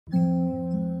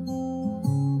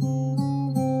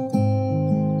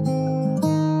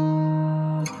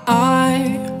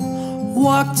I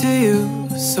walk to you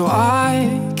so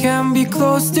I can be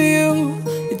close to you.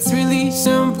 It's really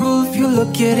simple if you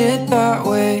look at it that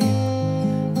way.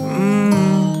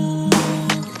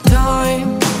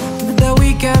 Time that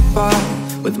we get by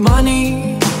with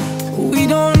money we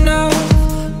don't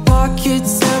have.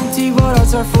 Pockets empty but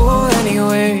hearts are full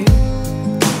anyway.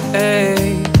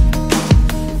 Hey.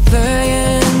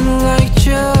 Playing like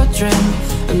children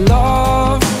and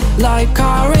love like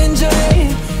𝐸𝐿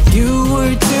You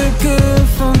were too good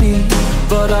for me,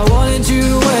 but I wanted you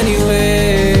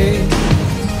anyway.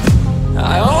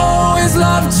 I always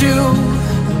loved you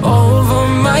over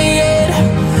my head,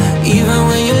 even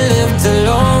when you lived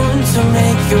alone to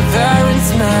make your parents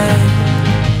mad.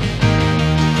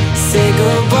 Say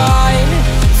goodbye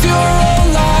to your old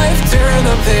life, turn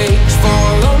the page,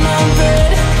 follow my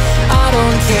bed. I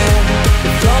don't care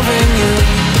if loving you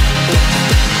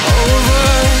over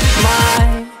my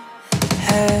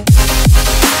head.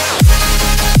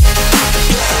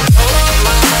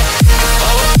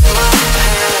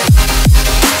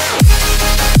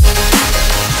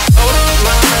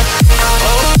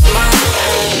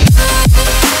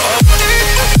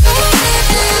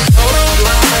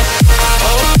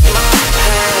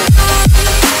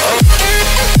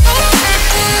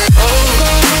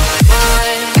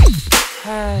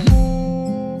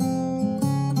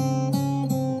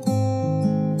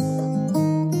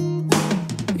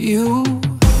 You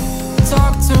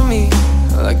talk to me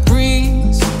like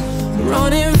breeze,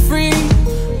 running free,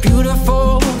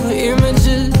 beautiful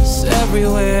images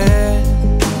everywhere.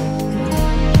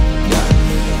 Yeah.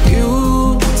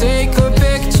 You take a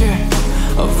picture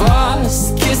of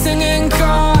us kissing in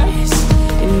cars,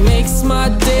 it makes my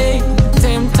day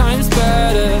 10 times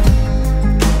better.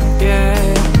 Yeah.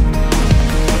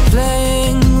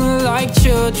 Playing like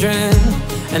children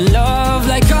and love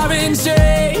like 𝐸𝐿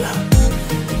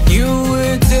You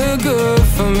were too good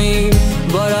for me,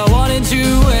 but I wanted you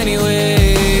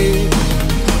anyway.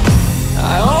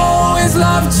 I always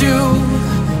loved you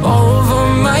over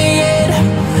my head,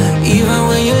 even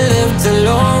when you lived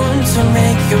alone to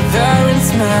make your parents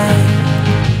mad.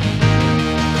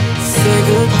 Say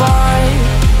goodbye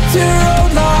to your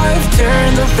old life, turn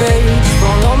the page,